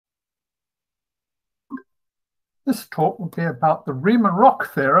This talk will be about the Riemann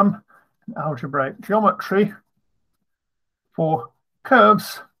Roch theorem in algebraic geometry for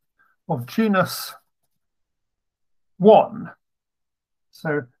curves of genus 1.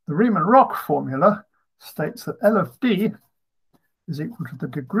 So the Riemann Roch formula states that L of D is equal to the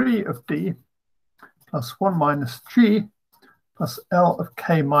degree of D plus 1 minus G plus L of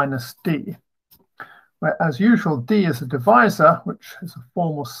K minus D, where as usual D is a divisor, which is a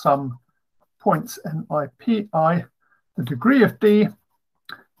formal sum points ni pi. The degree of D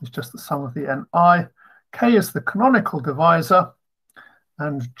is just the sum of the ni. K is the canonical divisor,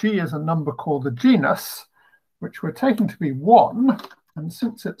 and G is a number called the genus, which we're taking to be 1. And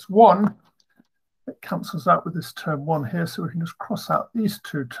since it's 1, it cancels out with this term 1 here, so we can just cross out these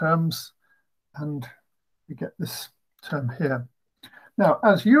two terms, and we get this term here. Now,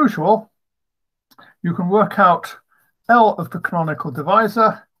 as usual, you can work out L of the canonical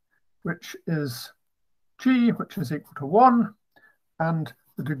divisor, which is G, which is equal to 1, and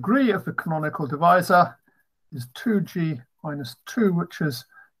the degree of the canonical divisor is 2G minus 2, which is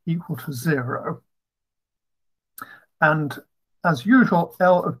equal to 0. And as usual,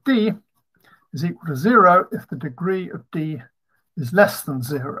 L of D is equal to 0 if the degree of D is less than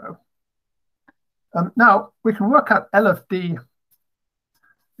 0. Now, we can work out L of D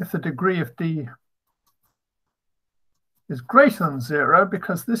if the degree of D is greater than 0,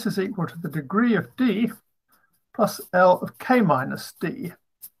 because this is equal to the degree of D plus L of K minus D.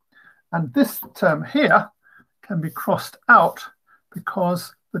 And this term here can be crossed out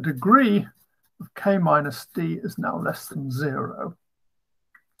because the degree of K minus D is now less than 0.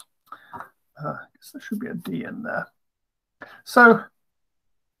 I guess there should be a D in there. So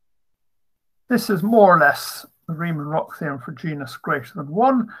this is more or less the Riemann Roch theorem for genus greater than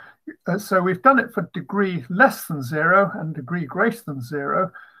 1. So we've done it for degree less than 0 and degree greater than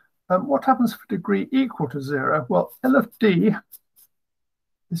 0. What happens for degree equal to 0? Well, L of D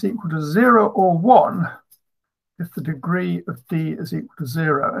is equal to 0 or 1 if the degree of D is equal to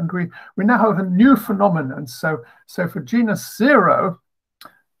 0. And we now have a new phenomenon. So for genus 0,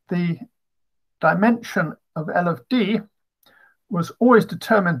 the dimension of L of D was always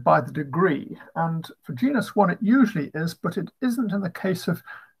determined by the degree. And for genus 1, it usually is, but it isn't in the case of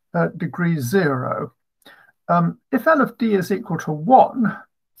degree 0. If L of D is equal to 1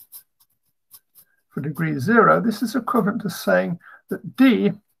 for degree 0, this is equivalent to saying that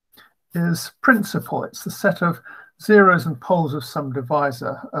D is principal. It's the set of zeros and poles of some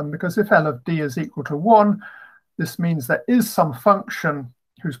divisor. Because if L of D is equal to 1, this means there is some function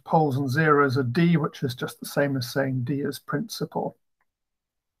whose poles and zeros are D, which is just the same as saying D is principal.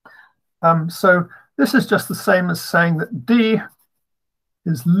 So this is just the same as saying that D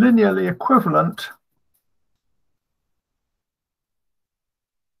is linearly equivalent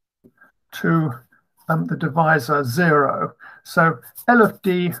to the divisor 0. So L of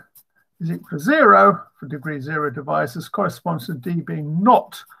D is equal to 0 for degree 0 divisors corresponds to D being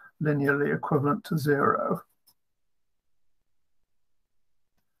not linearly equivalent to 0.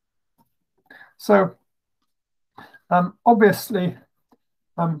 So obviously,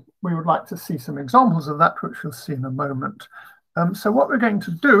 we would like to see some examples of that, which we'll see in a moment. So what we're going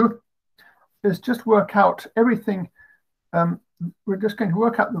to do is just work out everything. We're just going to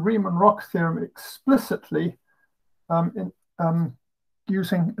work out the Riemann Roch theorem explicitly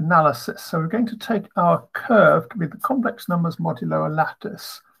using analysis. So we're going to take our curve to be the complex numbers modulo a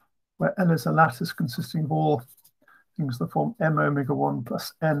lattice, where L is a lattice consisting of all things that form m omega 1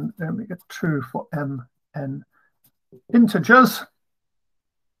 plus n omega 2 for m n integers.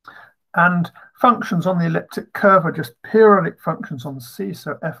 And functions on the elliptic curve are just periodic functions on C.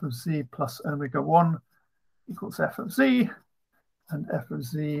 So f of z plus omega 1 equals f of z, and f of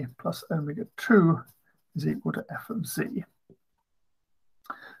z plus omega 2 is equal to f of z.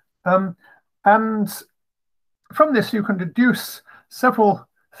 And from this, you can deduce several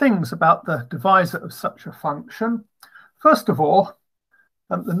things about the divisor of such a function. First of all,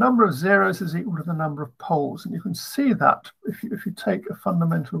 the number of zeros is equal to the number of poles. And you can see that if you take a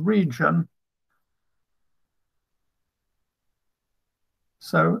fundamental region.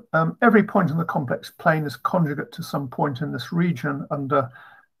 So every point in the complex plane is conjugate to some point in this region under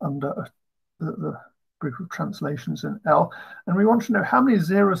the group of translations in L. And we want to know how many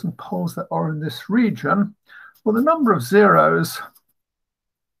zeros and poles there are in this region. Well, the number of zeros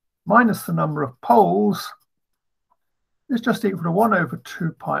minus the number of poles is just equal to 1 over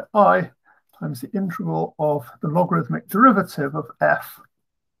 2 pi I times the integral of the logarithmic derivative of f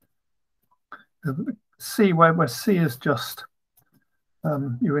over C, where C is just,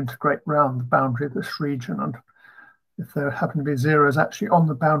 you integrate round the boundary of this region, and if there happen to be zeros actually on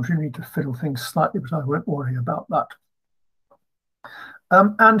the boundary, you need to fiddle things slightly, but I won't worry about that.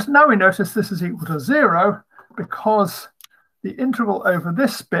 And now we notice this is equal to 0 because the integral over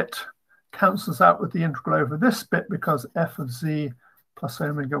this bit cancels out with the integral over this bit, because f of z plus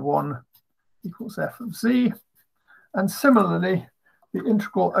omega 1 equals f of z. And similarly, the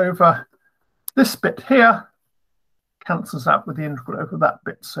integral over this bit here cancels out with the integral over that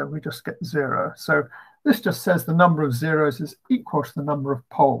bit, so we just get 0. So this just says the number of zeros is equal to the number of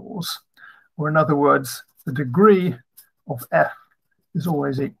poles, or in other words, the degree of f is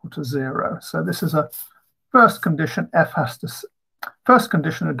always equal to 0. So this is a first condition first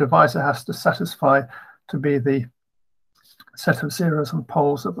condition a divisor has to satisfy to be the set of zeros and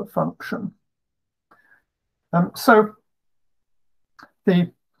poles of a function. So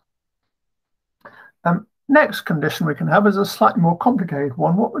the next condition we can have is a slightly more complicated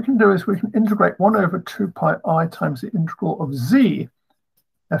one. What we can do is we can integrate 1 over 2 pi I times the integral of z,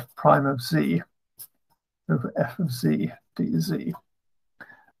 f prime of z, over f of z dz.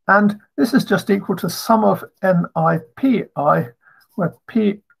 And this is just equal to sum of ni pi, where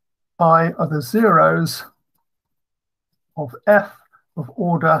pi are the zeros of f of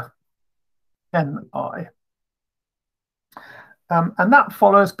order ni. And that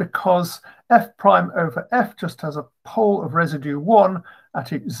follows because f prime over f just has a pole of residue 1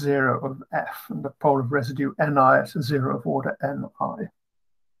 at each 0 of f, and the pole of residue ni at a 0 of order ni.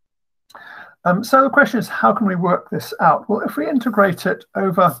 So the question is, how can we work this out? Well, if we integrate it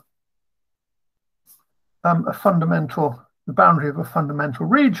over the boundary of a fundamental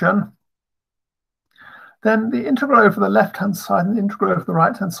region, then the integral over the left-hand side and the integral over the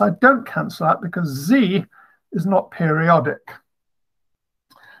right-hand side don't cancel out because z is not periodic.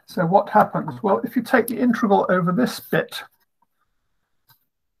 So what happens? Well, if you take the integral over this bit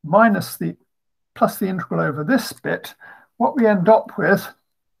plus the integral over this bit, what we end up with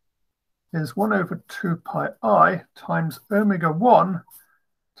is 1 over 2 pi I times omega 1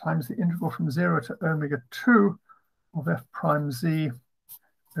 times the integral from 0 to omega 2 of f prime z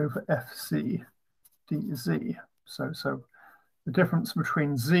over fc dz. So the difference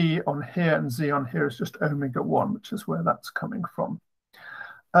between z on here and z on here is just omega 1, which is where that's coming from.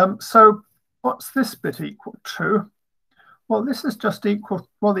 So what's this bit equal to? Well, this is just equal,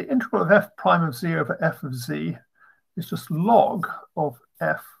 well, the integral of f prime of z over f of z is just log of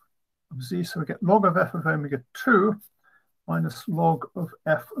f of z. So we get log of f of omega 2 minus log of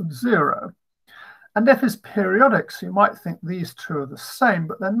f of 0. And f is periodic, so you might think these two are the same,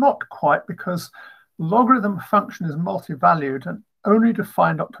 but they're not quite, because logarithm function is multi-valued and only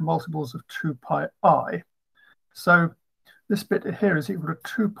defined up to multiples of 2 pi I. So this bit here is equal to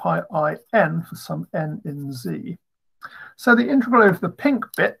 2 pi I n for some n in z. So the integral over the pink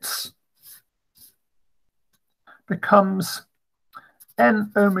bits becomes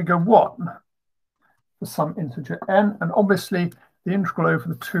n omega 1 for some integer n, and obviously the integral over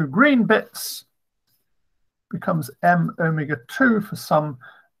the two green bits becomes m omega 2 for some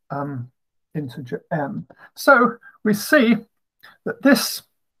integer m. So we see that this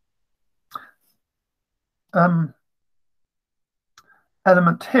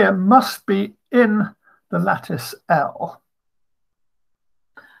element here must be in the lattice L.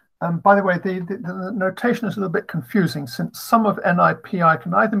 By the way, the notation is a little bit confusing, since sum of ni pi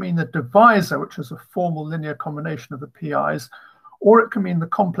can either mean the divisor, which is a formal linear combination of the pi's, or it can mean the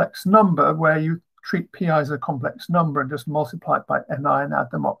complex number, where you treat pi as a complex number and just multiply it by ni and add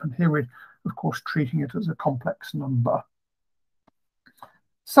them up. And here we're, of course, treating it as a complex number.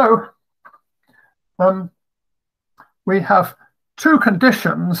 So we have two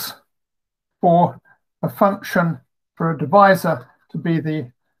conditions for a function, for a divisor to be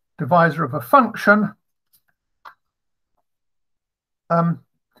the divisor of a function.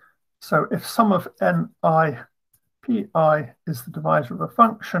 So if sum of ni pi is the divisor of a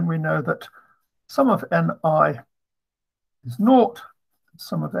function, we know that sum of ni is 0, and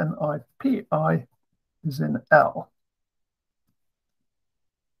sum of ni pi is in L.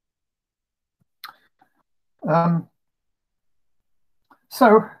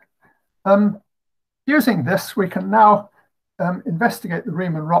 Using this, we can now investigate the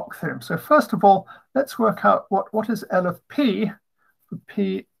Riemann Roch theorem. So first of all, let's work out what is L of p for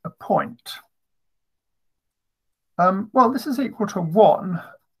p a point. Well, this is equal to 1.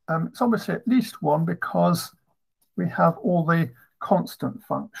 It's obviously at least 1 because we have all the constant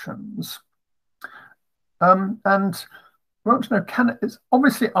functions. And we want to know, it's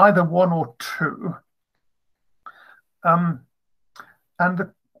obviously either 1 or 2.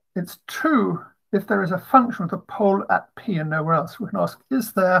 And it's 2 if there is a function with a pole at p and nowhere else. We can ask,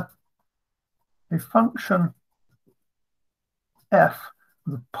 is there a function f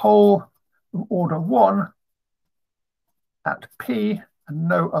with a pole of order 1 at P and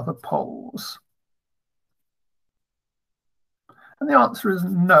no other poles? And the answer is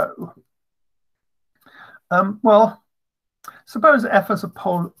no. Well, suppose f has a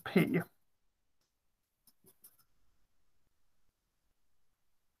pole at P.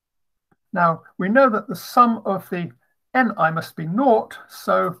 Now, we know that the sum of the ni must be naught,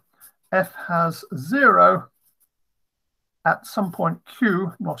 so f has 0 at some point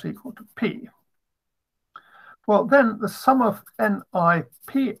q not equal to p. Well, then the sum of ni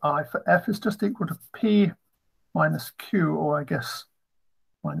pi for f is just equal to p minus q, or I guess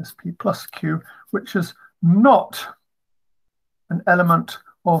minus p plus q, which is not an element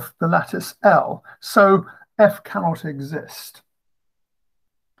of the lattice L. So f cannot exist.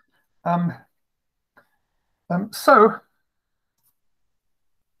 We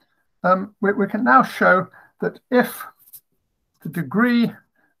can now show that if the degree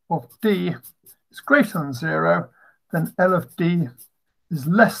of d is greater than 0, then L of d is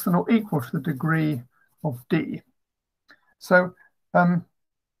less than or equal to the degree of d. So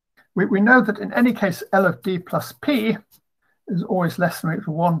we know that in any case, L of d plus p is always less than or equal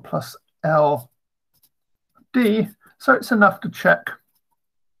to 1 plus L of d. So it's enough to check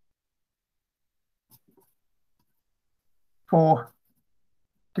for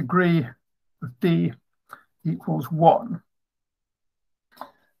degree of d equals 1.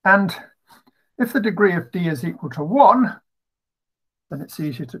 And if the degree of d is equal to 1, then it's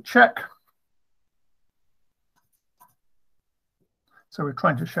easy to check. So we're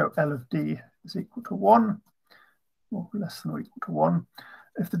trying to show L of d is equal to 1, or less than or equal to 1.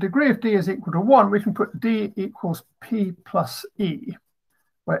 If the degree of d is equal to 1, we can put d equals p plus e,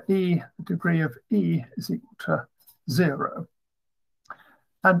 where e, the degree of e, is equal to 0.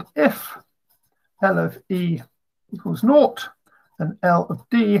 And if L of e equals 0, then L of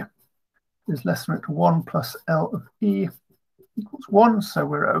d is less than or equal to 1 plus L of e equals 1, so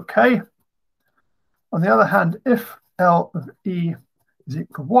we're okay. On the other hand, if L of e is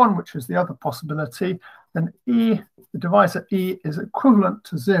equal to 1, which is the other possibility, then e, the divisor e, is equivalent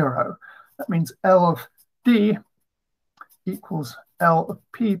to 0. That means L of d equals L of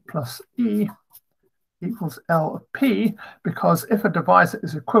p plus e equals L of p, because if a divisor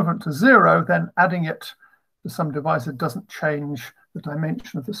is equivalent to 0, then adding it to some divisor doesn't change the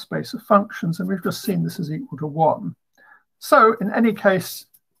dimension of the space of functions, and we've just seen this is equal to 1. So in any case,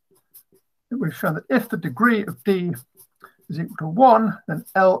 we've shown that if the degree of d is equal to 1, then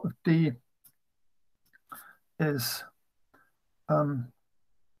L of d is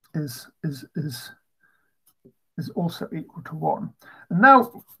also equal to 1. And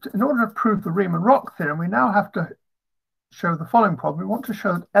now, in order to prove the Riemann Roch theorem, we now have to show the following problem. We want to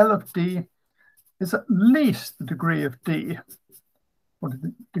show that L of d is at least the degree of d, or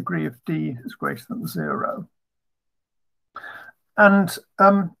the degree of d is greater than 0. And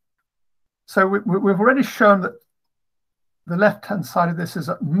so we've already shown that the left-hand side of this is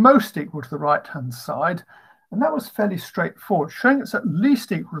at most equal to the right-hand side, and that was fairly straightforward. Showing it's at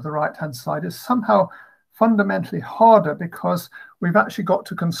least equal to the right-hand side is somehow fundamentally harder, because we've actually got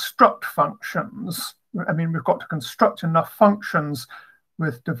to construct functions. I mean, we've got to construct enough functions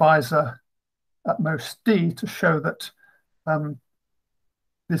with divisor at most d to show that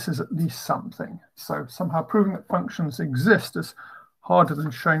this is at least something. So somehow proving that functions exist is harder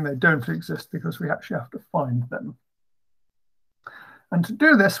than showing they don't exist, because we actually have to find them. And to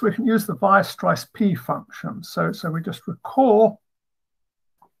do this, we can use the Weierstrass P function. So we just recall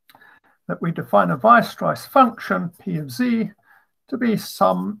that we define a Weierstrass function, P of z, to be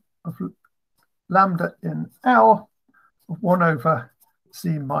sum of lambda in L of 1 over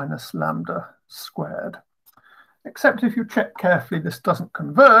z minus lambda squared. Except if you check carefully, this doesn't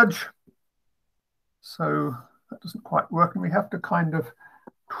converge. So that doesn't quite work, and we have to kind of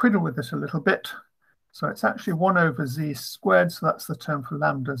twiddle with it a little bit. So it's actually 1 over z squared, so that's the term for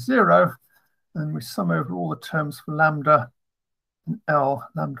lambda 0. And we sum over all the terms for lambda in L,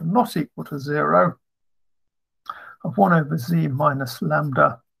 lambda not equal to 0, of 1 over z minus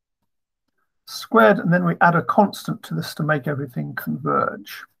lambda squared. And then we add a constant to this to make everything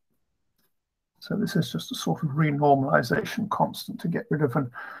converge. So this is just a sort of renormalization constant to get rid of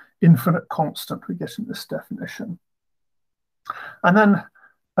an infinite constant we get in this definition. And then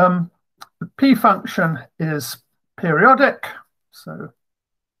the P function is periodic. So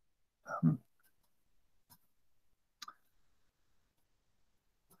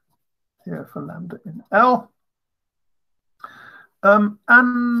here for lambda in L.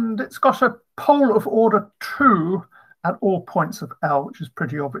 And it's got a pole of order 2 at all points of L, which is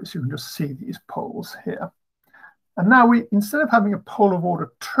pretty obvious. You can just see these poles here. And now we, instead of having a pole of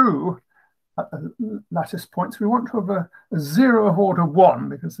order 2 at the lattice points, we want to have a 0 of order 1,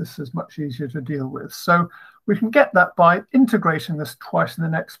 because this is much easier to deal with. So we can get that by integrating this twice and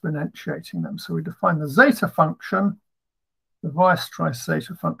then exponentiating them. So we define the zeta function, the Weierstrass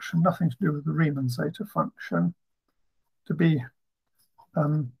zeta function, nothing to do with the Riemann zeta function, to be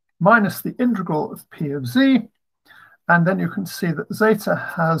minus the integral of p of z. And then you can see that zeta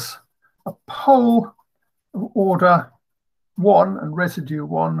has a pole of order 1 and residue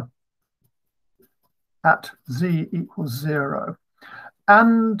 1 at z equals 0.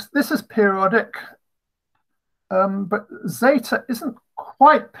 And this is periodic, but zeta isn't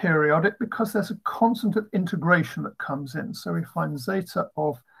quite periodic because there's a constant of integration that comes in. So we find zeta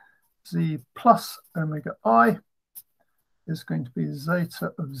of z plus omega I is going to be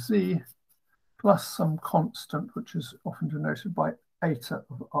zeta of z plus some constant, which is often denoted by eta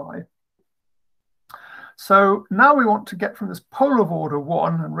of I. So now we want to get from this pole of order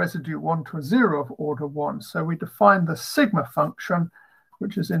 1 and residue 1 to a 0 of order 1. So we define the sigma function,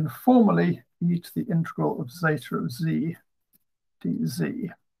 which is informally e to the integral of zeta of z dz.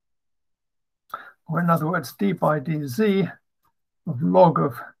 Or in other words, d by dz of log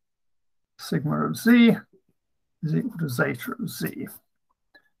of sigma of z is equal to zeta of z.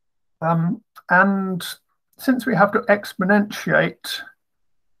 And since we have to exponentiate,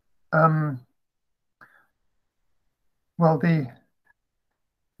 well, the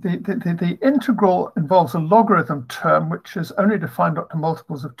integral involves a logarithm term, which is only defined up to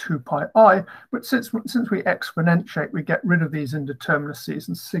multiples of 2 pi I. But since we exponentiate, we get rid of these indeterminacies,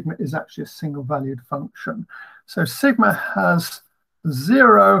 and sigma is actually a single-valued function. So sigma has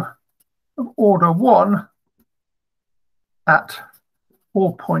 0 of order 1 at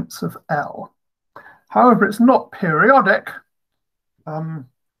all points of L. However, it's not periodic.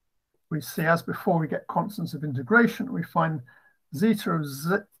 We see, as before, we get constants of integration. We find zeta of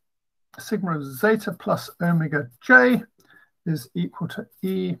sigma of zeta plus omega j is equal to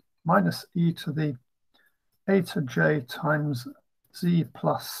e minus e to the eta j times z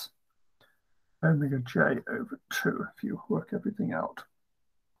plus omega j over 2, if you work everything out.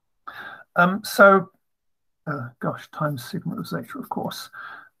 Times sigma of zeta, of course.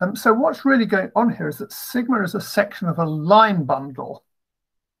 So what's really going on here is that sigma is a section of a line bundle.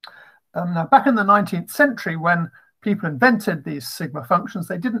 Now, back in the 19th century, when people invented these sigma functions,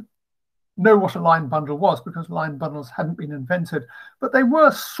 they didn't know what a line bundle was because line bundles hadn't been invented, but they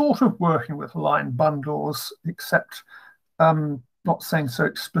were sort of working with line bundles, except not saying so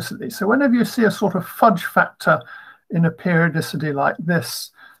explicitly. So whenever you see a sort of fudge factor in a periodicity like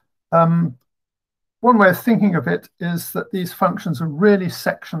this, one way of thinking of it is that these functions are really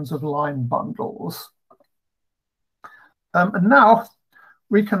sections of line bundles. And now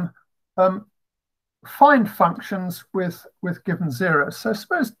we can find functions with given zeros. So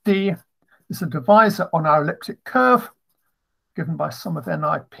suppose d is a divisor on our elliptic curve given by sum of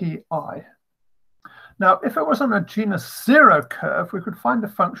ni pi. Now, if it was on a genus 0 curve, we could find a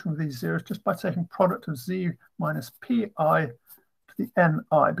function of these zeros just by taking product of z minus pi to the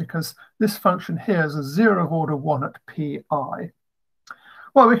ni, because this function here is a 0 of order 1 at pi.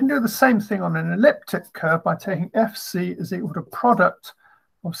 Well, we can do the same thing on an elliptic curve by taking fc is equal to product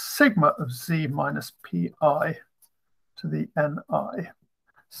of sigma of z minus pi to the ni.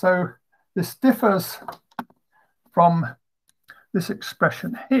 So this differs from this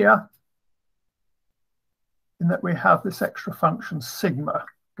expression here in that we have this extra function sigma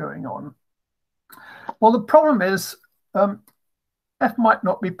going on. Well, the problem is f might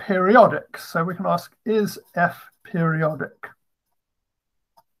not be periodic, so we can ask, is f periodic?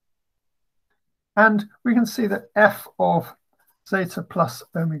 And we can see that f of zeta plus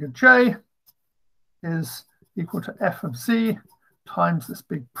omega j is equal to f of z times this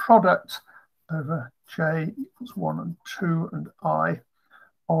big product over j equals 1 and 2 and I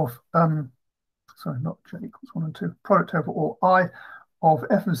of, sorry, not j equals 1 and 2, product over all I of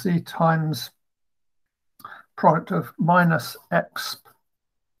f of z times product of minus x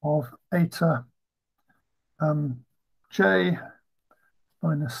of eta j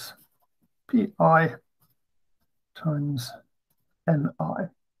minus pi times ni.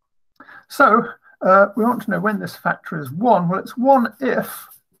 So we want to know when this factor is 1. Well, it's 1 if,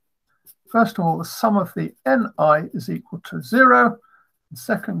 first of all, the sum of the ni is equal to 0, and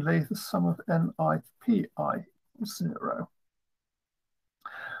secondly, the sum of ni pi equals 0.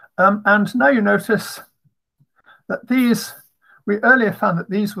 And now you notice that these, we earlier found that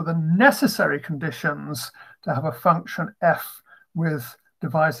these were the necessary conditions to have a function f with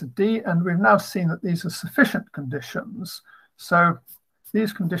divisor d, and we've now seen that these are sufficient conditions. So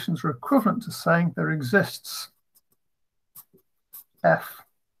these conditions are equivalent to saying there exists f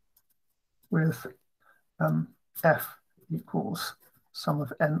with f equals sum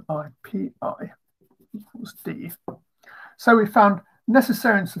of ni pi equals d. So we found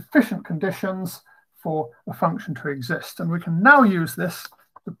necessary and sufficient conditions for a function to exist, and we can now use this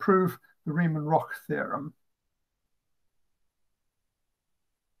to prove the Riemann Roch theorem.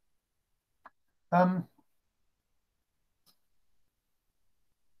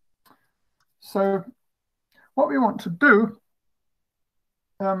 So what we want to do,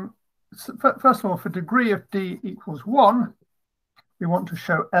 first of all, for degree of d equals 1, we want to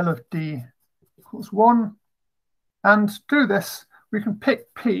show L of d equals 1. And to do this, we can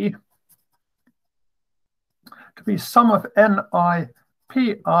pick P to be sum of ni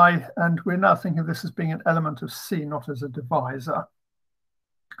pi, and we're now thinking of this as being an element of C, not as a divisor.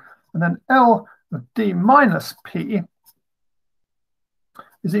 And then L of d minus P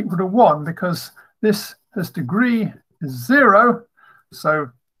is equal to 1, because this degree is 0.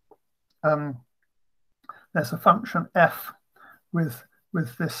 So there's a function f with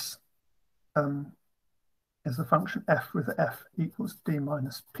this is a function f with f equals d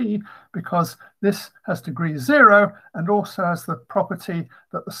minus p, because this has degree 0 and also has the property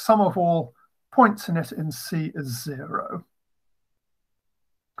that the sum of all points in it in C is 0.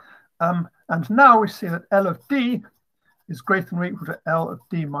 And now we see that L of d is greater than or equal to L of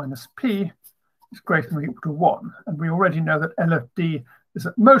d minus p is greater than or equal to 1. And we already know that L of d is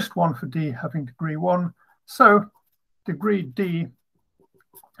at most 1 for d having degree 1. So degree d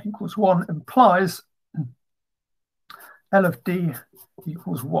equals 1 implies L of d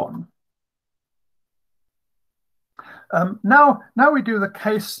equals 1. Now we do the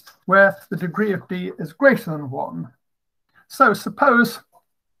case where the degree of d is greater than 1. So suppose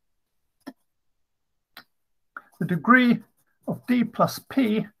the degree of d plus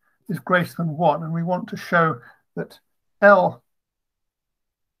p is greater than 1, and we want to show that L,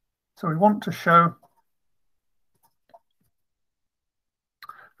 so we want to show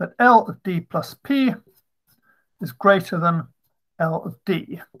that L of d plus p is greater than L of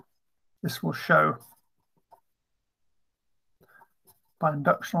d. This will show by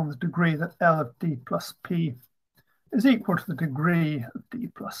induction on the degree that L of d plus p is equal to the degree of d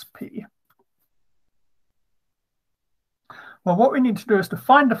plus p. Well, what we need to do is to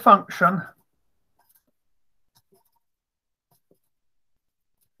find a function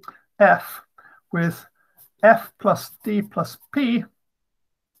f with f plus d plus p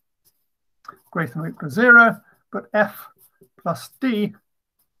greater than or equal to 0, but f plus d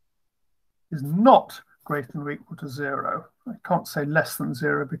is not greater than or equal to 0. I can't say less than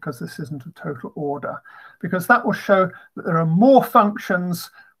 0 because this isn't a total order, because that will show that there are more functions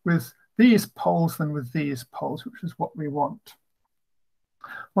with these poles than with these poles, which is what we want.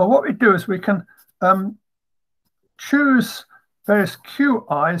 Well, what we do is we can choose various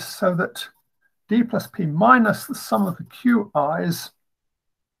qi's so that d plus p minus the sum of the qi's,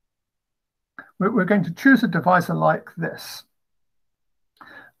 we're going to choose a divisor like this.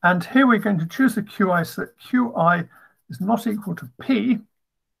 And here we're going to choose the qi so that qi is not equal to p.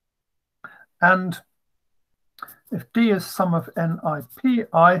 And if d is sum of ni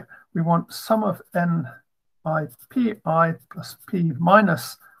pi, we want sum of ni pi plus p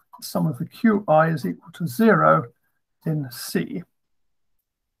minus the sum of the qi is equal to 0 in C.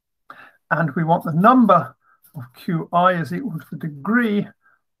 And we want the number of qi is equal to the degree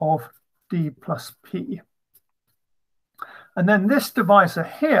of d plus p. And then this divisor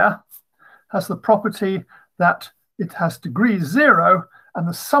here has the property that it has degree 0, and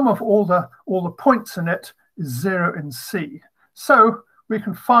the sum of all the points in it is 0 in C. So we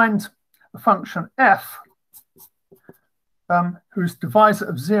can find a function f whose divisor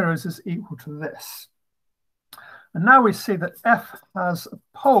of zeros is equal to this. And now we see that f has a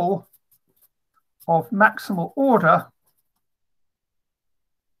pole of maximal order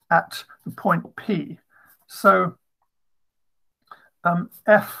at the point P. So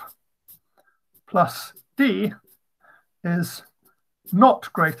f plus d is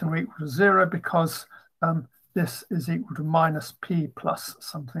not greater than or equal to 0 because this is equal to minus p plus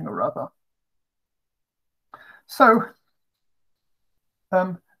something or other. So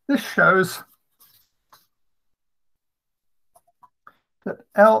this shows that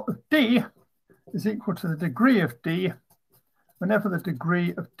L of d is equal to the degree of d whenever the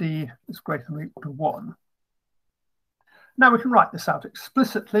degree of d is greater than or equal to 1. Now we can write this out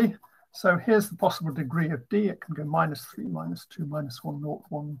explicitly. So here's the possible degree of d. It can go minus 3, minus 2, minus 1, 0,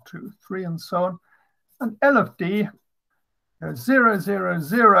 1, 2, 3, and so on. And L of d goes 0, 0,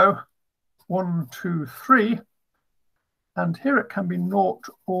 0, 1, 2, 3. And here it can be 0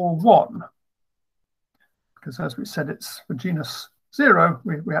 or 1. Because as we said, it's for genus 0,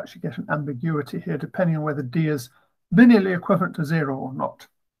 we actually get an ambiguity here, depending on whether d is linearly equivalent to 0 or not.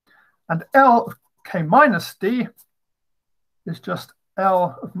 And L of k minus d is just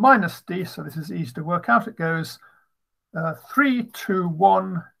L of minus d, so this is easy to work out. It goes 3, 2,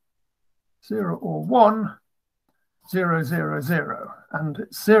 1, 0 or 1, 0, 0, 0. And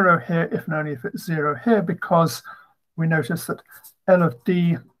it's 0 here, if and only if it's 0 here, because we notice that L of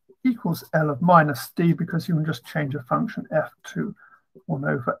d equals L of minus d, because you can just change a function f to 1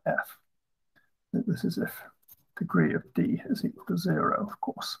 over f. This is if degree of d is equal to 0, of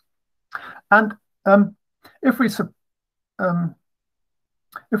course. And if we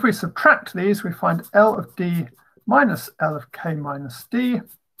subtract these, we find L of d minus L of k minus d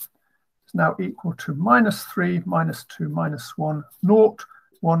is now equal to minus 3, minus 2, minus 1, 0,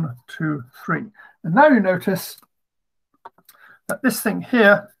 1, 2, 3. And now you notice that this thing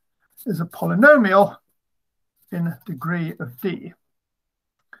here is a polynomial in degree of d.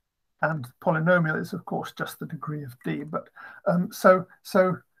 And polynomial is, of course, just the degree of d. But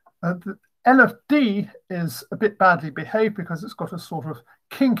the L of d is a bit badly behaved because it's got a sort of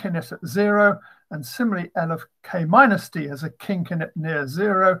kink in it at 0. And similarly, L of k minus d has a kink in it near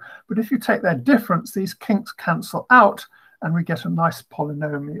 0. But if you take their difference, these kinks cancel out, and we get a nice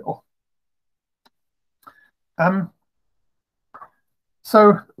polynomial.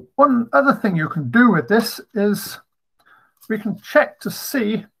 So one other thing you can do with this is we can check to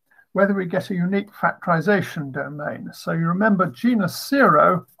see whether we get a unique factorization domain. So you remember genus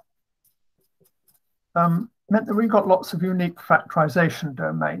 0 meant that we got lots of unique factorization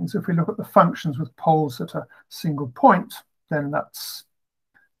domains. If we look at the functions with poles at a single point, then that's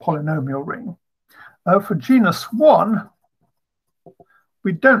polynomial ring. For genus 1,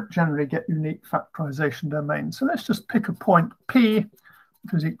 we don't generally get unique factorization domains. So let's just pick a point P,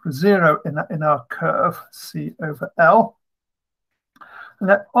 which is equal to 0 in our curve C over L. And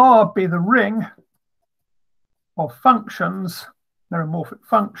let R be the ring of functions, meromorphic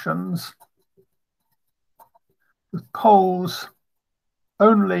functions, with poles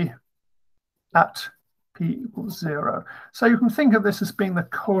only at p equals 0. So you can think of this as being the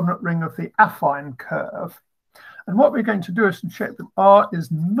coordinate ring of the affine curve. And what we're going to do is to check that R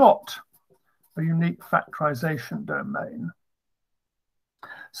is not a unique factorization domain.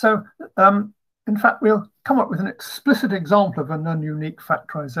 So in fact, we'll come up with an explicit example of a non-unique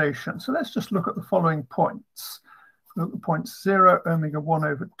factorization. So let's just look at the following points. Look at the points 0, omega 1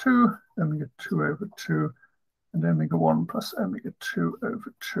 over 2, omega 2 over 2, and omega 1 plus omega 2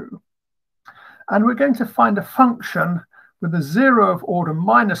 over 2. And we're going to find a function with a 0 of order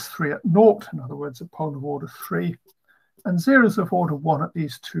minus 3 at 0, in other words, a pole of order 3, and zeros of order 1 at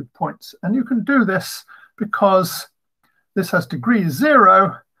these 2 points. And you can do this because this has degree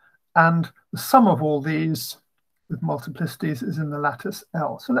 0, and the sum of all these with multiplicities is in the lattice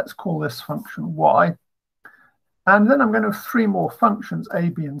L. So let's call this function y. And then I'm going to have 3 more functions, a,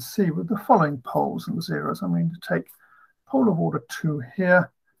 b, and c, with the following poles and zeros. I'm going to take pole of order 2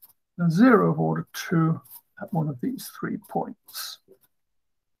 here, and 0 of order 2 at one of these 3 points.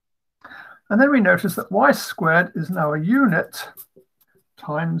 And then we notice that y squared is now a unit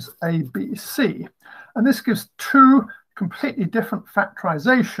times abc. And this gives 2 completely different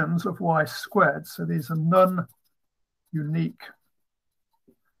factorizations of y squared. So these are non-unique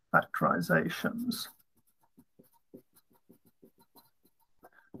factorizations.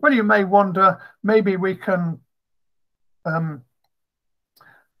 Well, you may wonder, maybe we can,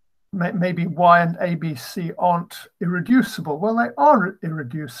 maybe y and abc aren't irreducible. Well, they are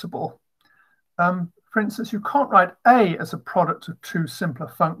irreducible. For instance, you can't write a as a product of 2 simpler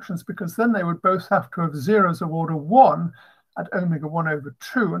functions, because then they would both have to have zeros of order 1 at omega 1 over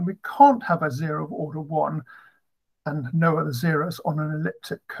 2, and we can't have a 0 of order 1 and no other zeros on an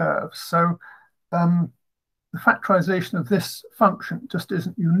elliptic curve. So the factorization of this function just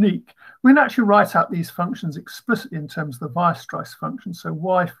isn't unique. We can actually write out these functions explicitly in terms of the Weierstrass function. So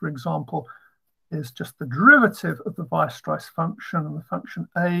y, for example, is just the derivative of the Weierstrass function, and the function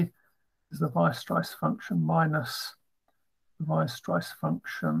a is the Weierstrass function minus the Weierstrass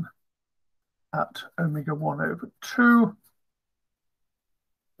function at omega 1 over 2.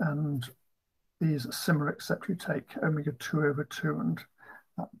 And these are similar, except you take omega 2 over 2 and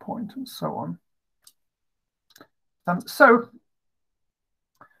that point, and so on.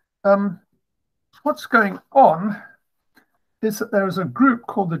 What's going on is that there is a group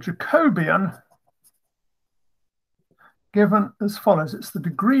called the Jacobian given as follows. It's the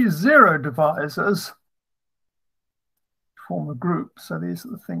degree 0 divisors form a group. So these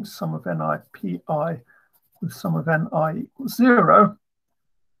are the things, sum of ni pi with sum of ni equals 0.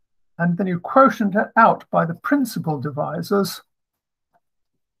 And then you quotient it out by the principal divisors.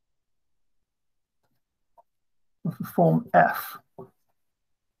 of the form F.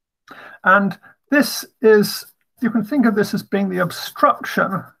 And this is, you can think of this as being the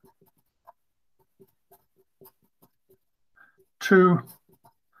obstruction to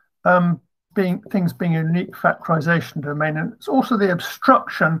things being a unique factorization domain. And it's also the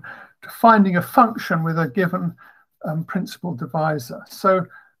obstruction to finding a function with a given principal divisor. So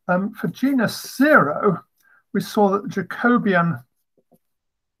for genus 0, we saw that the Jacobian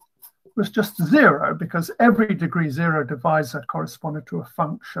was just 0 because every degree 0 divisor corresponded to a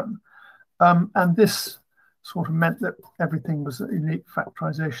function. And this sort of meant that everything was a unique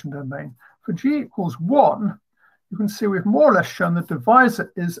factorization domain. For g equals 1, you can see we've more or less shown the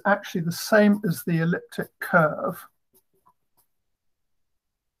divisor is actually the same as the elliptic curve.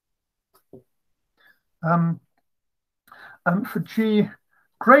 And for g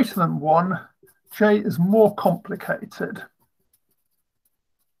greater than 1, j is more complicated.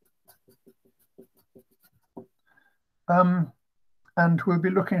 And we'll be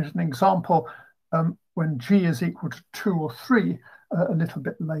looking at an example when g is equal to 2 or 3 a little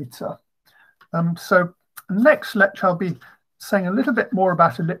bit later. So next lecture, I'll be saying a little bit more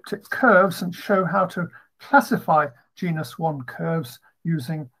about elliptic curves and show how to classify genus 1 curves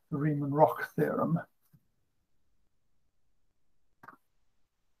using the Riemann Roch theorem.